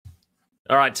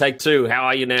All right, take two. How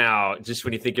are you now? Just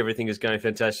when you think everything is going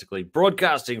fantastically.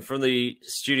 Broadcasting from the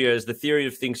studios, the Theory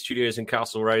of Things studios in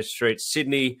Castlereagh Street,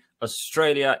 Sydney,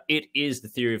 Australia. It is the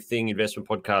Theory of Thing Investment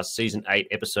Podcast, Season 8,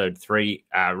 Episode 3.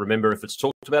 Remember, if it's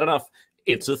talked about enough,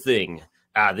 it's a thing.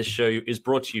 This show is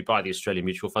brought to you by the Australian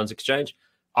Mutual Funds Exchange.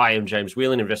 I am James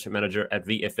Whelan, Investment Manager at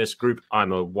VFS Group.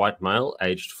 I'm a white male,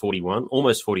 aged 41,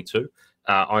 almost 42.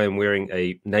 I am wearing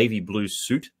a navy blue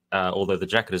suit. Although the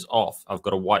jacket is off, I've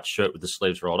got a white shirt with the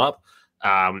sleeves rolled up.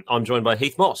 I'm joined by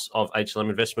Heath Moss of HLM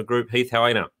Investment Group. Heath, how are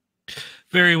you now?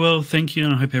 Very well, thank you,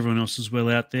 and I hope everyone else is well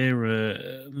out there.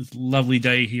 It's a lovely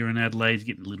day here in Adelaide,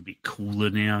 getting a little bit cooler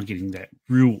now, getting that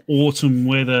real autumn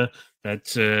weather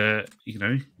that,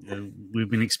 we've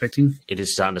been expecting. It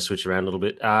is starting to switch around a little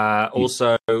bit.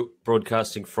 Also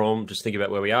broadcasting from, just think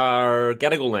about where we are,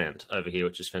 Gadigal land over here,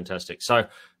 which is fantastic. So,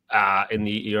 in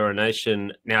the Euro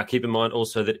Nation. Now, keep in mind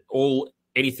also that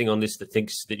anything on this that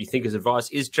you think is advice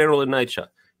is general in nature.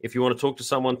 If you want to talk to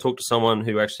someone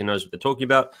who actually knows what they're talking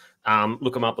about.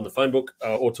 Look them up on the phone book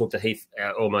or talk to Heath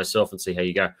or myself and see how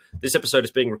you go. This episode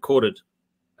is being recorded.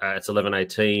 It's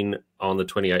 11:18 on the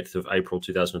 28th of April,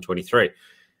 2023.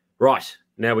 Right.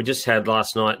 Now, we just had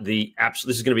last night this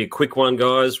is going to be a quick one,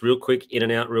 guys, real quick, in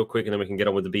and out real quick, and then we can get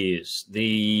on with the beers.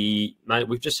 Mate,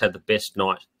 we've just had the best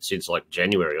night since like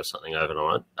January or something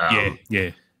overnight.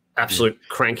 Absolute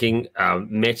cranking.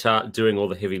 Meta doing all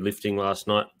the heavy lifting last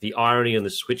night. The irony and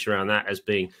the switch around that as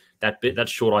being that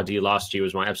short idea last year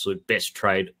was my absolute best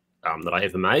trade that I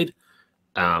ever made.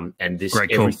 And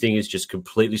everything is just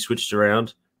completely switched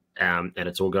around, and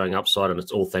it's all going upside, and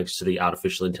it's all thanks to the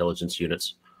artificial intelligence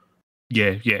units.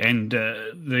 Yeah, and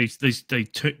they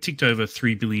ticked over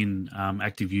 3 billion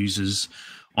active users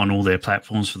on all their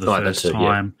platforms for the first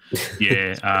time.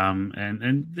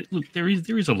 And look, there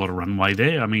is a lot of runway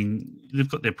there. I mean, they've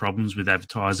got their problems with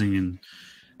advertising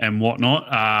and whatnot.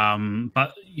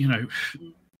 But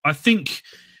I think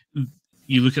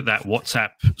you look at that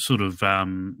WhatsApp sort of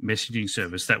messaging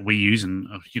service that we use, and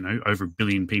over 1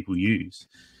 billion people use.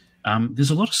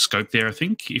 There's a lot of scope there. I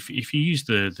think if you use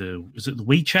the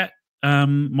WeChat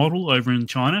model over in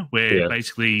China, where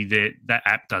basically that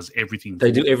app does everything.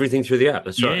 They do everything through the app.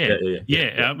 That's right.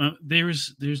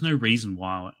 There's no reason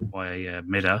why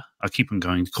Meta. I keep on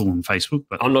going to call them Facebook,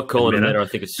 but I'm not calling them Meta. I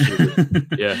think it's stupid.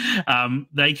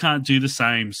 They can't do the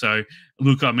same. So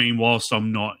look, I mean, whilst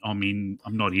I'm not in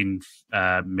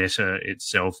Meta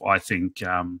itself, I think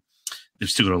they've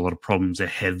still got a lot of problems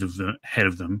ahead of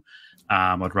them.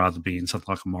 I'd rather be in something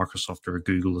like a Microsoft or a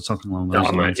Google or something along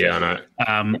those lines. Yeah, I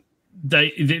know.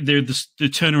 The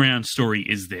turnaround story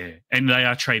is there, and they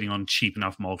are trading on cheap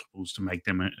enough multiples to make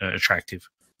them attractive.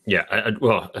 Yeah,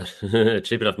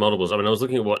 cheap enough multiples. I mean, I was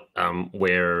looking at what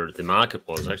where the market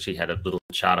was. I actually had a little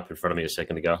chart up in front of me a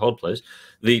second ago. Hold, please.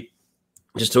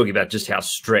 Just talking about just how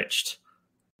stretched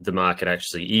the market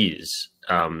actually is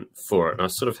for it. And I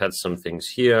sort of had some things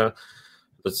here.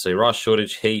 Let's see, rice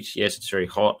shortage, heat. Yes, it's very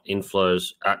hot.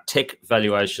 Inflows, tech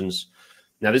valuations.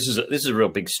 Now, this is a real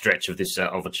big stretch of this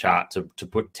of a chart to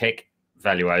put tech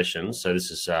valuations. So this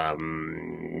is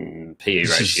PE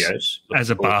ratios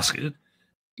as a basket.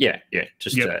 Yeah.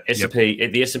 Just S&P,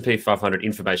 the S&P 500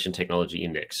 Information Technology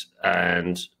Index,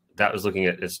 and that was looking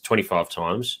at it's 25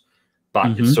 times,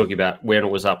 but it's talking about when it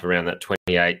was up around that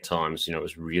 28 times. It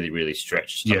was really, really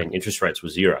stretched. I mean, interest rates were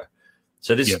zero.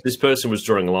 So this person was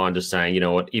drawing a line to saying, you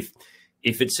know what, if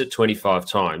it's at 25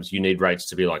 times, you need rates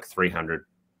to be like 300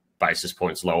 basis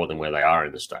points lower than where they are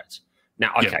in the States.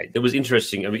 Now, it was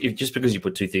interesting. I mean, just because you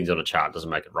put two things on a chart doesn't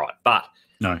make it right. But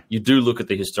you do look at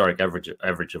the historic average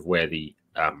of where the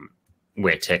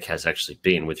where tech has actually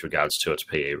been with regards to its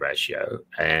PE ratio,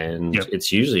 and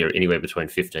it's usually anywhere between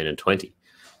 15 and 20.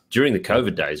 During the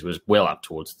COVID days, it was well up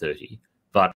towards 30.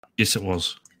 But yes, it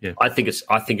was. Yeah, I think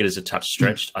it is a touch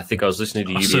stretched. I think I was listening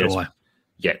to UBS.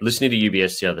 Listening to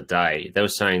UBS the other day, they were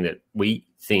saying that we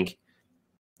think.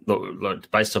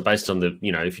 Look, based on the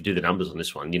if you do the numbers on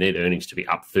this one, you need earnings to be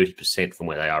up 30% from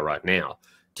where they are right now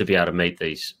to be able to meet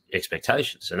these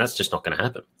expectations, and that's just not going to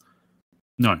happen.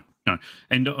 No.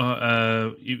 And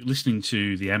listening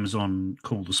to the Amazon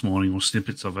call this morning or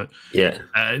snippets of it,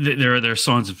 there are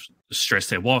signs of stress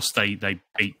there. Whilst they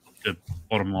beat the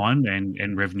bottom line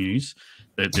and revenues,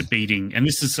 they're beating, and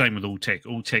this is the same with all tech.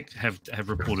 All tech have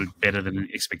reported better than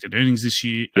expected earnings this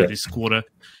year, this quarter.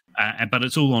 But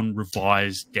it's all on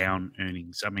revised down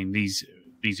earnings. I mean, these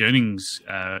earnings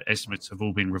estimates have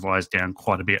all been revised down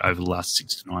quite a bit over the last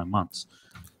 6 to 9 months.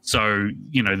 So,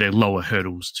 they're lower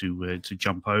hurdles to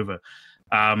jump over.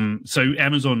 So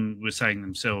Amazon were saying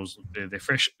themselves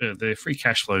their free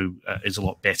cash flow is a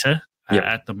lot better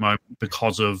at the moment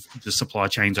because of the supply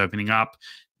chains opening up.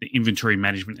 The inventory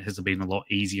management has been a lot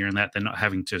easier in that they're not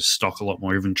having to stock a lot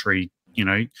more inventory,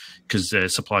 because the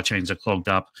supply chains are clogged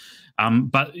up.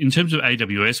 But in terms of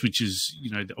AWS, which is,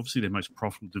 obviously their most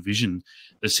profitable division,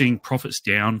 they're seeing profits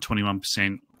down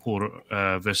 21% quarter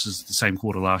versus the same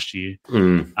quarter last year.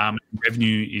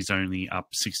 Revenue is only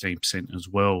up 16% as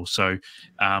well. So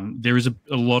there is a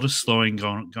lot of slowing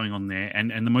going on there.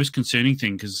 And the most concerning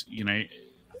thing, because,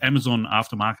 Amazon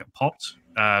aftermarket popped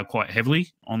quite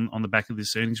heavily on the back of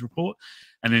this earnings report.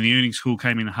 And then the earnings call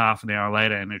came in half an hour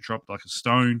later and it dropped like a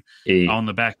stone on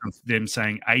the back of them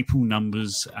saying April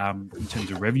numbers in terms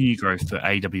of revenue growth for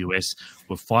AWS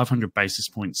were 500 basis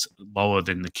points lower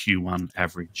than the Q1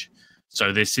 average.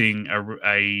 So they're seeing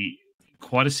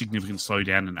quite a significant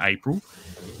slowdown in April.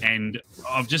 And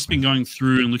I've just been going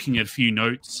through and looking at a few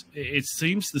notes. It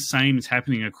seems the same is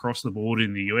happening across the board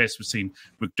in the US. We've seen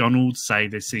McDonald's say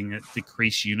they're seeing a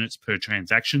decreased units per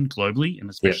transaction globally,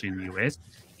 and especially in the US,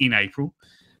 in April.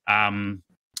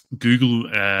 Google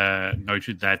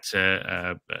noted that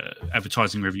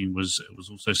advertising revenue was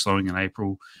also slowing in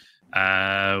April.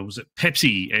 Was it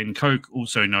Pepsi and Coke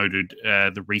also noted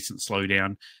the recent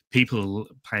slowdown? People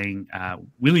are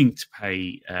willing to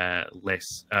pay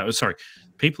less.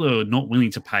 People are not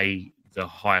willing to pay the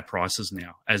higher prices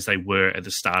now as they were at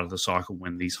the start of the cycle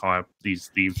when the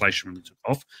inflation really took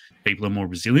off. People are more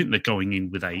resilient. They're going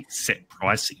in with a set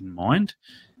price in mind,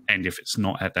 and if it's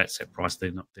not at that set price,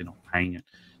 they're not paying it.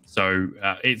 So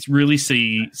it really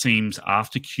seems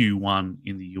after Q1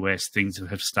 in the US, things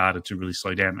have started to really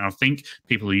slow down. And I think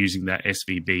people are using that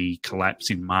SVB collapse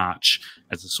in March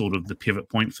as a sort of the pivot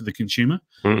point for the consumer.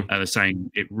 They're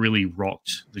saying it really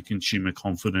rocked the consumer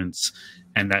confidence,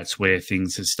 and that's where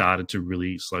things have started to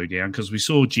really slow down. Because we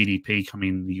saw GDP come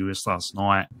in the US last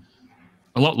night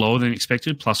a lot lower than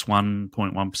expected, plus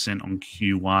 1.1% on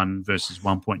Q1 versus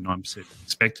 1.9%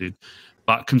 expected.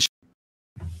 But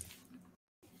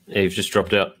you've just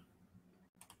dropped out.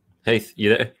 Heath,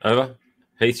 you there? Over?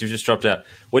 Heath, you've just dropped out.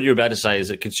 What you're about to say is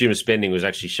that consumer spending was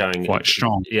actually showing quite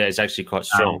strong. Yeah, it's actually quite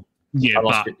strong. I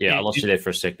lost you there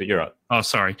for a sec, but you're right. Oh,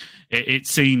 sorry. It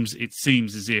seems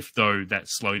as if though that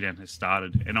slowdown has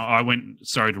started, and I went.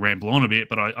 Sorry to ramble on a bit,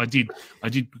 but I did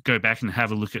go back and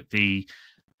have a look at the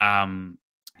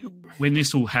when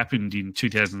this all happened in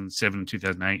 2007,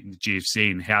 2008 in the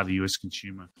GFC, and how the US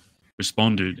consumer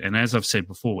responded. And as I've said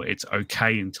before, it's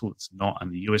okay until it's not.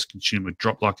 And the US consumer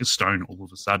dropped like a stone all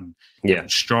of a sudden. It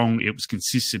was strong. It was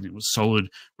consistent. It was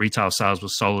solid. Retail sales were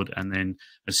solid. And then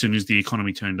as soon as the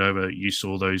economy turned over, you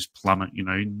saw those plummet,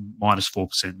 minus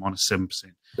 4%, minus 7%.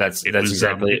 That's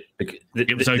exactly it.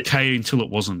 It was okay until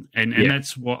it wasn't. And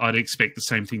that's what I'd expect the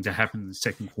same thing to happen in the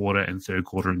second quarter and third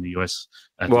quarter in the US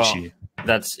this year.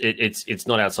 That's it. It's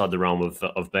not outside the realm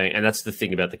of being, and that's the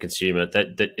thing about the consumer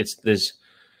there's.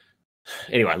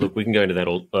 Anyway, look, we can go into that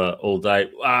all day.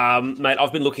 Mate,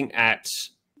 I've been looking at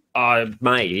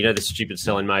May, the stupid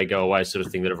sell in May, go away sort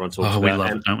of thing that everyone talks about. We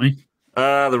love it, don't we?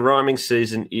 The rhyming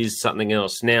season is something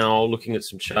else. Now, looking at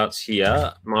some charts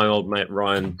here, my old mate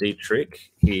Ryan Dietrich,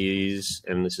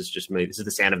 and this is just me, this is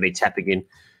the sound of me tapping in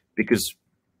because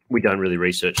we don't really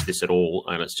research this at all,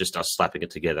 and it's just us slapping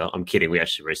it together. I'm kidding, we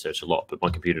actually research a lot, but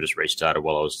my computer just restarted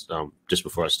while I was, just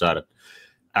before I started.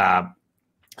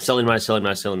 Selling May. So now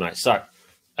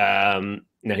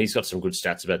he's got some good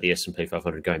stats about the S&P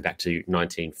 500 going back to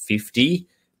 1950.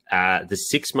 The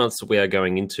 6 months that we are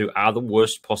going into are the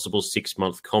worst possible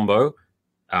 6-month combo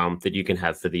that you can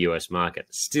have for the US market.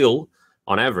 Still,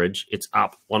 on average, it's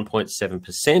up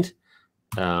 1.7%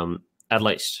 at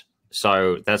least.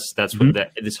 So that's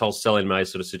what this whole sell in May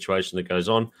sort of situation that goes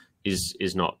on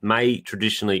is not. May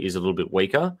traditionally is a little bit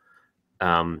weaker.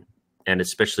 And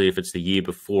especially if it's the year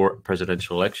before a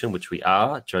presidential election, which we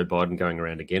are, Joe Biden going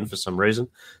around again for some reason,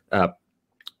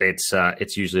 it's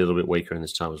usually a little bit weaker in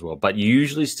this time as well. But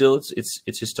usually still it's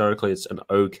historically it's an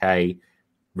okay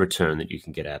return that you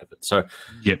can get out of it. So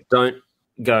don't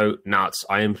go nuts.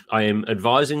 I am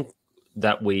advising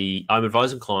I'm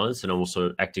advising clients, and I'm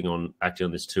also acting on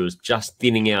this too, is just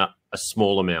thinning out a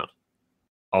small amount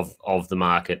of the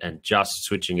market and just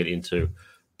switching it into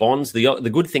bonds. The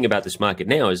good thing about this market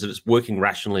now is that it's working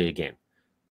rationally again.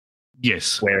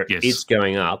 Yes. Where it's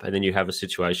going up, and then you have a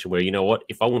situation where, you know what,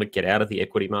 if I want to get out of the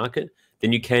equity market,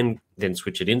 then you can then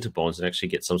switch it into bonds and actually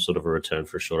get some sort of a return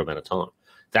for a short amount of time.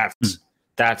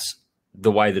 That's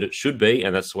the way that it should be,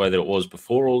 and that's the way that it was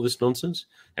before all this nonsense.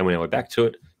 And now we're back to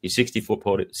it. Your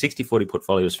 60-40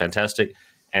 portfolio is fantastic,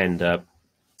 and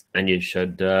you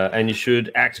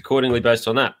should act accordingly based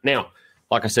on that. Now,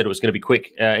 like I said, it was going to be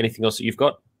quick. Anything else that you've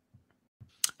got?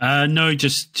 No,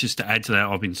 just to add to that,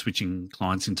 I've been switching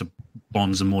clients into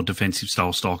bonds and more defensive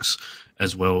style stocks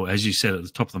as well. As you said, at the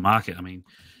top of the market, I mean,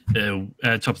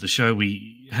 at top of the show,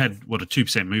 we had, a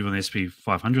 2% move on the SP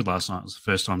 500 last night. It was the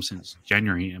first time since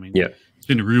January. I mean, it's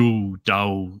been a real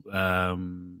dull,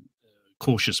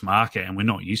 cautious market, and we're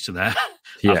not used to that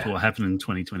after what happened in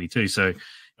 2022. So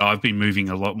I've been moving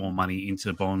a lot more money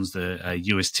into bonds, the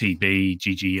USTB,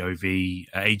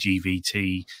 GGOV,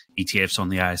 AGVT, ETFs on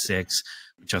the ASX,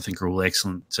 which I think are all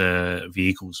excellent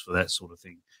vehicles for that sort of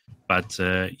thing. But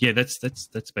that's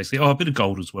basically. Oh, a bit of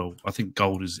gold as well. I think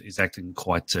gold is acting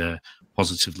quite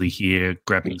positively here,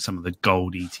 grabbing some of the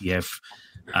gold ETF.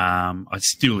 I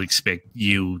still expect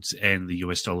yields and the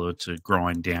US dollar to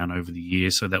grind down over the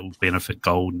year, so that will benefit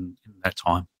gold in that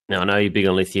time. Now, I know you're big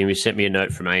on lithium. You sent me a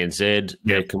note from ANZ,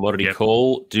 their commodity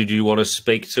call. Did you want to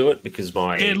speak to it? Because I've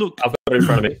got it in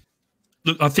front of me.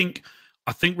 Look, I think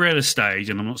we're at a stage,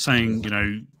 and I'm not saying,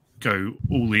 go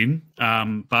all in,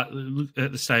 but look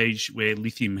at the stage where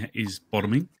lithium is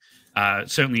bottoming.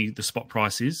 Certainly the spot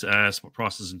prices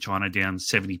in China down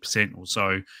 70% or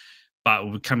so,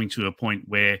 but we're coming to a point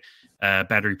where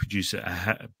battery producers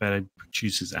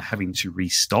are having to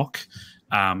restock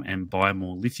and buy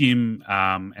more lithium.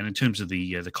 And in terms of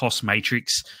the cost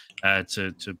matrix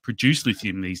to produce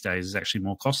lithium these days is actually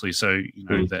more costly. So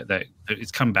that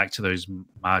it's come back to those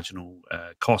marginal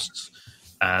costs.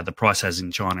 The price has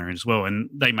in China as well, and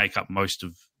they make up most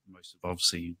of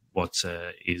obviously what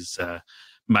is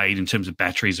made in terms of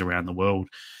batteries around the world.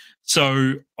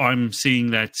 So I'm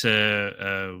seeing that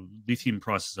lithium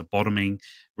prices are bottoming.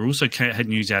 We also had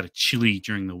news out of Chile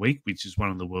during the week, which is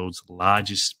one of the world's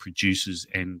largest producers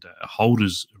and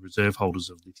reserve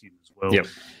holders of lithium as well. Yep.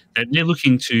 And they're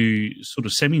looking to sort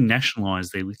of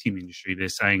semi-nationalize their lithium industry. They're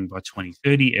saying by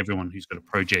 2030, everyone who's got a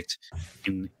project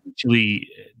in Chile,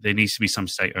 there needs to be some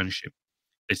state ownership.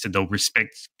 They said they'll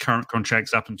respect current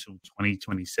contracts up until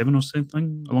 2027 or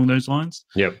something along those lines.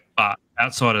 Yep. But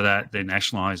outside of that, they're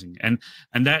nationalising, and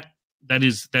that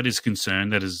is concern.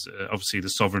 That is obviously the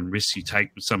sovereign risks you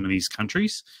take with some of these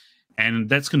countries, and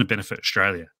that's going to benefit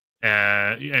Australia.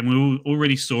 And we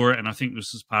already saw it, and I think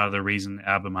this is part of the reason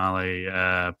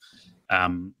Albemarle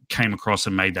came across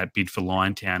and made that bid for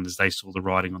Liontown, as they saw the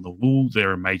writing on the wall.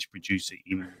 They're a major producer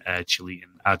in Chile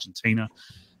and Argentina,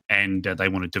 and they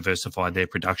want to diversify their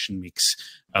production mix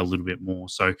a little bit more.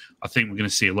 So I think we're going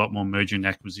to see a lot more merger and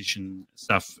acquisition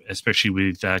stuff, especially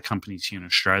with companies here in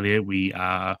Australia. We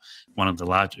are we are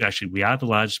the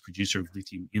largest producer of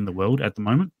lithium in the world at the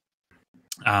moment.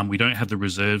 We don't have the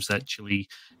reserves that Chile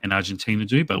and Argentina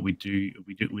do, but we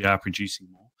are producing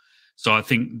more. So I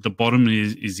think the bottom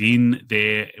is in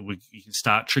there. You can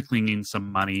start trickling in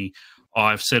some money.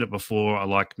 I've said it before, I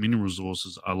like mineral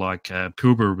resources. I like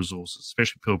Pilbara resources,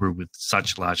 especially Pilbara with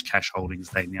such large cash holdings.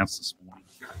 They announced this morning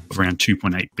of around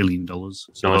 $2.8 billion.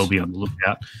 So nice. I'll be on the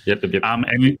lookout. Yep.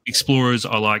 And explorers,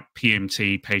 I like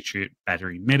PMT, Patriot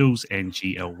Battery Metals, and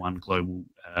GL1 Global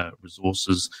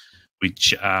Resources,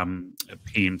 which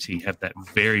PMT have that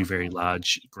very, very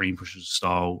large Greenbushes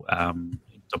style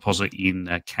deposit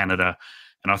in Canada.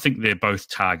 And I think they're both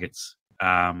targets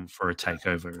for a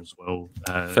takeover as well,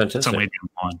 somewhere down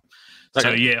the line. Okay. So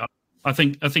yeah, I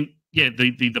think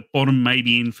the bottom may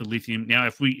be in for lithium. Now,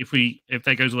 if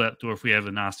that goes without door, if we have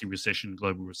a nasty recession,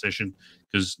 global recession,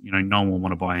 because no one will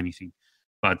want to buy anything.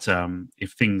 But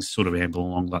if things sort of amble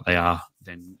along like they are,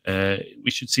 then we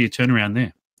should see a turnaround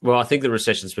there. Well, I think the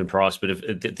recession's been priced, but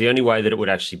the only way that it would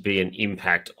actually be an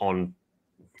impact on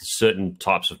certain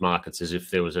types of markets is if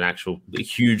there was a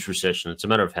huge recession. It's a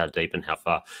matter of how deep and how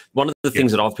far. One of the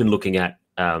things that I've been looking at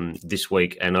this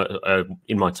week, and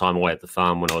in my time away at the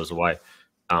farm when I was away,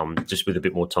 just with a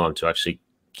bit more time to actually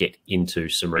get into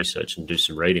some research and do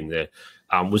some reading there,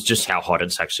 was just how hot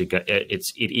it's actually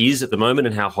it is at the moment,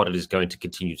 and how hot it is going to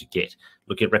continue to get.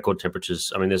 Look at record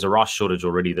temperatures. I mean, there's a rice shortage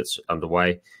already that's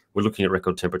underway. We're looking at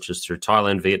record temperatures through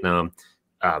Thailand, Vietnam,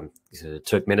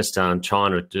 Turkmenistan,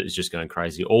 China is just going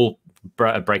crazy, all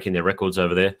breaking their records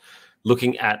over there.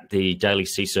 Looking at the daily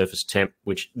sea surface temp,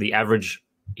 which the average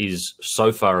is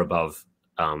so far above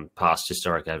past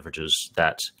historic averages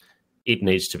that it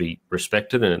needs to be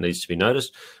respected and it needs to be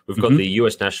noticed. We've got the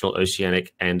US National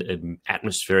Oceanic and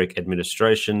Atmospheric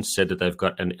Administration said that they've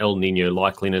got an El Nino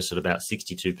likeliness at about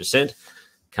 62%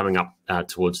 coming up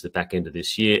towards the back end of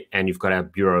this year. And you've got our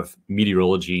Bureau of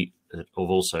Meteorology have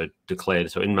also declared.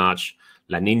 So in March,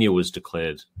 La Nina was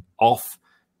declared off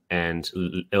and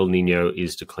El Nino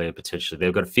is declared potentially.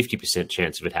 They've got a 50%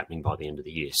 chance of it happening by the end of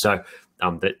the year. So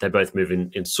they both move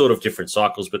in sort of different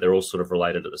cycles, but they're all sort of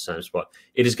related at the same spot.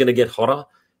 It is going to get hotter.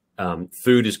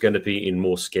 Food is going to be in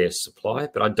more scarce supply,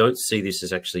 but I don't see this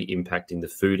as actually impacting the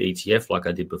food ETF like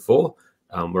I did before,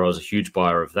 where I was a huge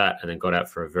buyer of that and then got out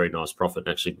for a very nice profit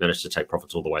and actually managed to take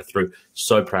profits all the way through.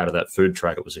 So proud of that food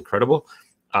trade. It was incredible.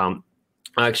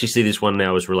 I actually see this one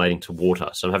now as relating to water.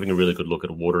 So I'm having a really good look at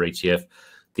a water ETF.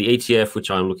 The ETF,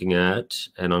 which I'm looking at,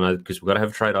 and I know because we've got to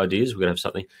have trade ideas, we've got to have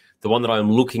something. The one that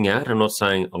I'm looking at, I'm not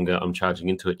saying I'm charging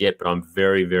into it yet, but I'm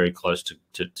very, very close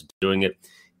to doing it,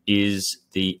 is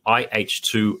the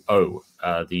IH2O,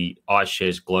 the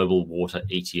iShares Global Water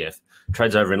ETF.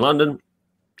 Trades over in London.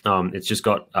 It's just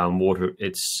got water.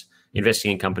 It's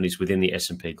investing in companies within the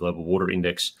S&P Global Water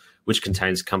Index, which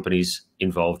contains companies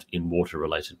involved in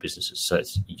water-related businesses. So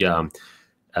it's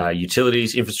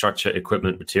utilities, infrastructure,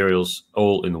 equipment, materials,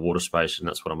 all in the water space, and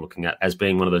that's what I'm looking at as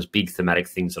being one of those big thematic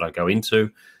things that I go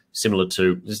into, similar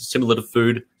to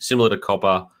food, similar to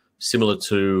copper, similar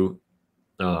to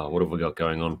what have we got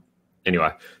going on?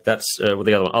 Anyway, that's the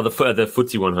other one. The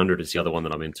Footy 100 is the other one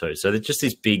that I'm into. So they're just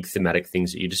these big thematic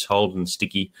things that you just hold and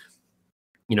sticky.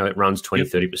 You know, it runs 20,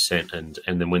 30%, and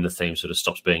then when the theme sort of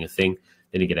stops being a thing,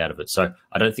 then you get out of it. So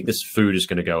I don't think this food is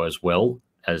going to go as well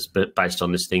as based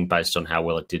on this thing, based on how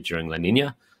well it did during La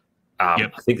Nina. I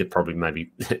think that probably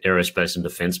maybe aerospace and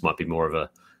defense might be more of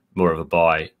a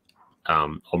buy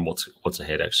on what's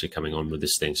ahead actually coming on with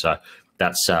this thing. So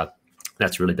that's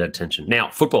really dead tension. Now,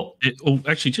 football.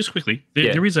 Actually, just quickly,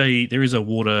 there is a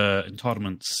water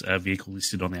entitlements vehicle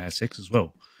listed on the ASX as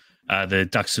well. The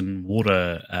Duxton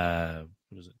Water,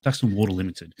 what is it? Duxton Water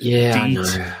Limited. Yeah, I know.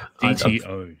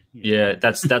 DTO. Yeah,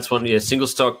 that's one. Yeah, single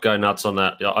stock, go nuts on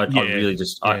that.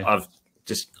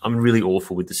 I'm really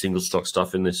awful with the single stock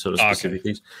stuff in this sort of specific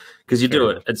things because you do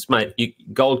it. It's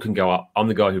gold can go up. I'm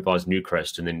the guy who buys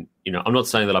Newcrest, and then I'm not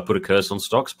saying that I put a curse on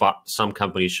stocks, but some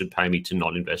companies should pay me to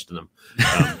not invest in them.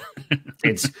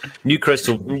 It's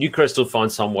Newcrest will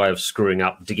find some way of screwing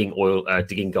up, digging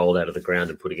gold out of the ground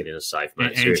and putting it in a safe,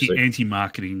 mate.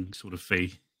 Anti-marketing sort of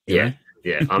fee. Yeah.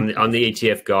 Yeah, I'm the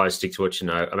ETF guy. Stick to what you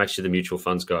know. I'm actually the mutual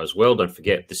funds guy as well. Don't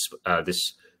forget this.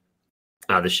 This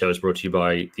show is brought to you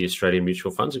by the Australian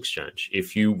Mutual Funds Exchange.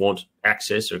 If you want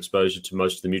access or exposure to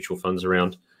most of the mutual funds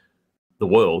around the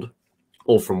world,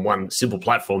 all from one simple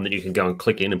platform that you can go and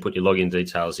click in and put your login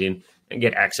details in and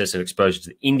get access and exposure to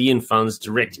the Indian funds,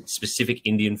 direct specific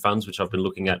Indian funds, which I've been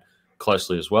looking at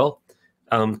closely as well,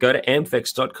 go to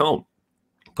amfex.com,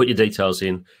 put your details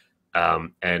in,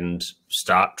 and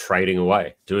start trading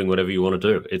away, doing whatever you want to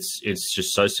do. It's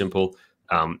just so simple.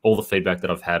 All the feedback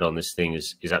that I've had on this thing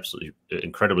is absolutely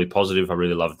incredibly positive. I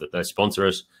really love that they sponsor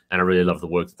us, and I really love the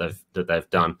work that they've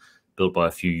done, built by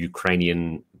a few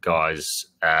Ukrainian guys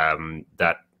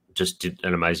that just did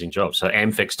an amazing job. So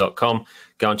amfex.com,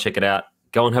 go and check it out.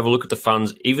 Go and have a look at the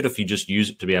funds, even if you just use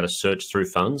it to be able to search through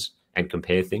funds and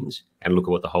compare things and look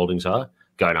at what the holdings are.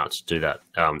 Go nuts, do that.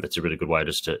 That's a really good way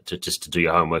just to do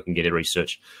your homework and get your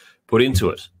research put into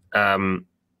it.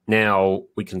 Now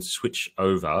we can switch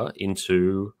over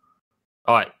into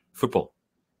football.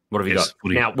 What have you got?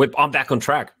 Footy. Now I'm back on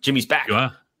track. Jimmy's back. You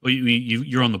are. Well,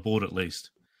 you're on the board at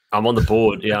least. I'm on the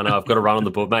board. Yeah, I know. I've got to run on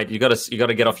the board, mate. You got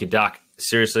to get off your duck.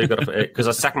 Seriously, because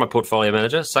I sacked my portfolio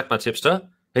manager, sacked my tipster.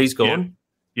 He's gone.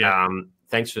 Yeah.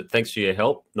 Thanks for your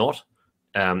help.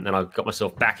 And I got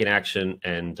myself back in action,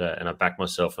 and I backed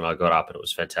myself, and I got up, and it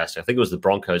was fantastic. I think it was the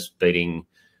Broncos beating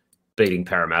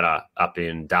Parramatta up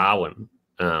in Darwin,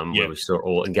 where we saw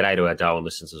all. And g'day to our Darwin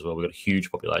listeners as well. We've got a huge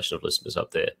population of listeners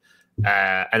up there,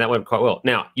 and that went quite well.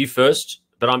 Now you first,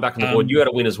 but I'm back on the board. You had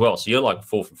a win as well, so you're like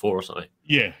 4 from 4 or something.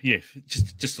 Yeah,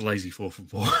 just a lazy 4 from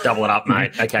 4. Double it up,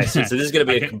 mate. Okay, so this is going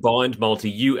to be a combined multi,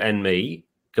 you and me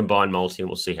combined multi, and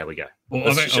we'll see how we go. Well,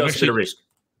 Let's show us a bit of risk.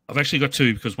 I've actually got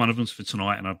 2 because one of them's for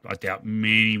tonight, and I doubt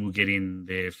many will get in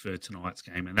there for tonight's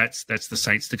game. And that's the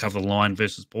Saints to cover the line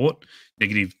versus Port,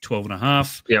 negative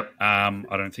 12.5. Yep.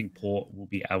 I don't think Port will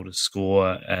be able to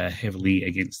score heavily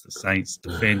against the Saints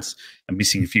defense and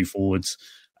missing a few forwards.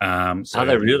 Are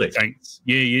they really? Saints,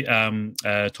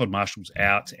 Todd Marshall's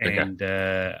out, and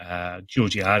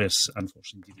Georgiadis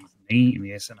unfortunately did his knee in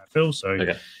the SNFL. So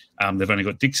they've only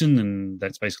got Dixon, and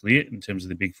that's basically it in terms of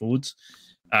the big forwards.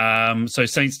 So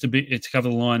Saints to cover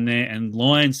the line there, and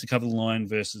Lions to cover the line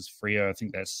versus Freo. I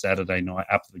think that's Saturday night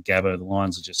up at the Gabba. The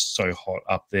Lions are just so hot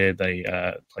up there. They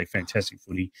play fantastic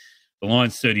footy. The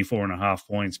Lions 34.5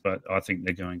 points, but I think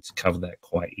they're going to cover that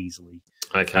quite easily.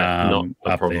 Okay, not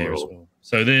a problem there at all. As well.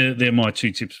 So they're my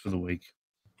 2 tips for the week.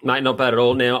 Mate, not bad at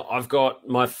all. Now, I've got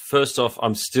my first off,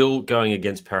 I'm still going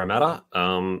against Parramatta,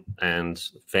 and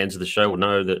fans of the show will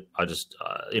know that I just,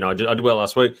 I did well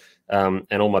last week, and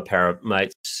all my Para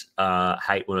mates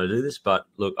hate when I do this, but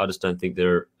look, I just don't think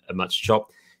they're a much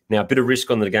chop. Now, a bit of risk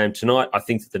on the game tonight. I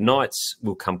think that the Knights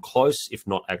will come close, if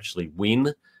not actually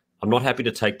win. I'm not happy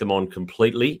to take them on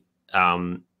completely,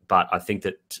 but I think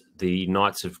that the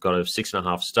Knights have got a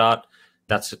 6.5 start.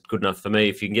 That's good enough for me.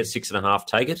 If you can get 6.5,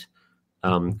 take it,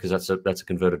 because that's a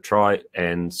converted try.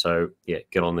 And so, yeah,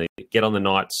 get on the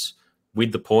Knights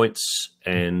with the points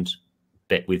and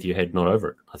bet with your head, not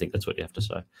over it. I think that's what you have to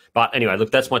say. But anyway,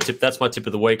 look, that's my tip. That's my tip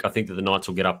of the week. I think that the Knights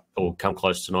will get up or come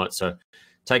close tonight. So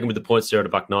take them with the points there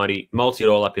at $1.90. Multi it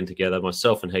all up in together.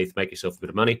 Myself and Heath, make yourself a bit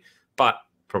of money, but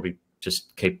probably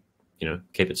just keep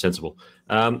it sensible.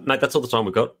 Mate, that's all the time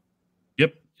we've got.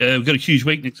 Yep, we've got a huge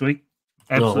week next week.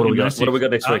 What do we got? What do we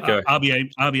got next week? Go.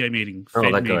 RBA meeting.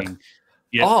 Fed that meeting.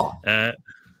 Yeah.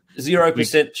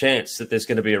 0% chance that there's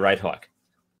going to be a rate hike.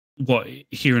 What,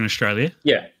 here in Australia?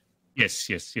 Yeah. Yes.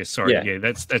 Sorry. Yeah,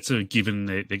 that's a given.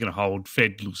 They're going to hold.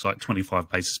 Fed looks like 25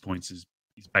 basis points is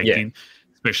baked in,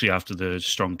 especially after the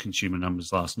strong consumer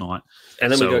numbers last night.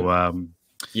 And then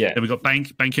then we got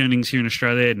bank earnings here in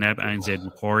Australia, NAB, ANZ,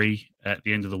 Macquarie at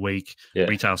the end of the week,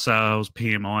 retail sales,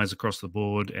 PMIs across the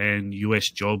board, and US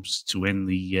jobs to end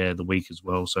the week as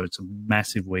well. So it's a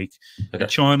massive week. Okay.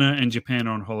 China and Japan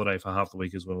are on holiday for half the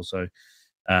week as well. So,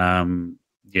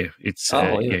 it's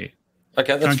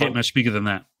Okay, that's can't get much bigger than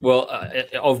that. Well,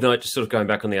 of note, just sort of going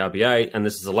back on the RBA, and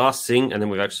this is the last thing, and then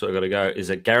we've actually sort of got to go, is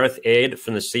that Gareth Aird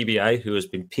from the CBA, who has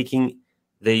been picking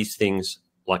these things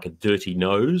like a dirty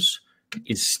nose,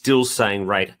 is still saying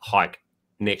rate hike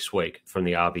next week from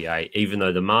the RBA, even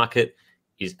though the market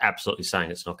is absolutely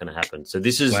saying it's not going to happen. So there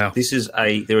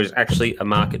is actually a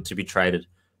market to be traded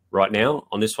right now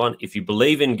on this one. If you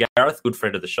believe in Gareth, good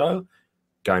friend of the show,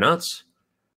 go nuts.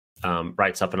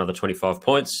 Rates up another 25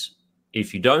 points.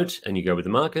 If you don't and you go with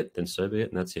the market, then so be it,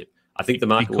 and that's it. I think the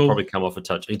market will probably come off a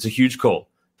touch. It's a huge call,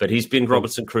 but he's been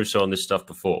Robinson Crusoe on this stuff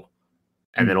before.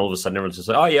 And then all of a sudden, everyone's just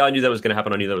like, oh, yeah, I knew that was going to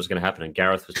happen. I knew that was going to happen. And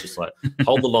Gareth was just like,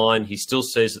 hold the line. He still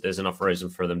says that there's enough reason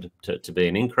for them to be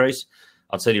an increase.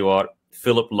 I'll tell you what,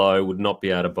 Philip Lowe would not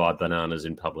be able to buy bananas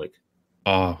in public.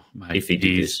 Oh, mate,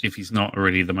 if he's not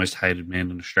already the most hated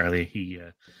man in Australia, he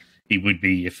would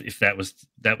be if that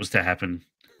was to happen.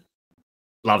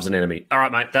 Loves an enemy. All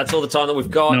right, mate, that's all the time that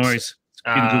we've got. No worries. It's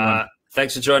been a good one.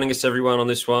 Thanks for joining us, everyone, on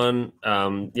this one.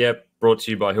 Brought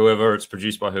to you by whoever. It's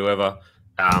produced by whoever.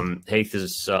 Heath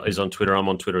is on Twitter. I'm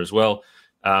on Twitter as well.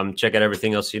 Check out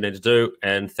everything else you need to do.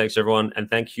 And thanks, everyone. And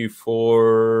thank you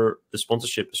for the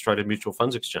sponsorship, Australian Mutual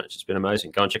Funds Exchange. It's been amazing.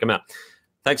 Go and check them out.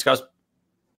 Thanks, guys.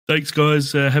 Thanks,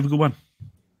 guys. Have a good one.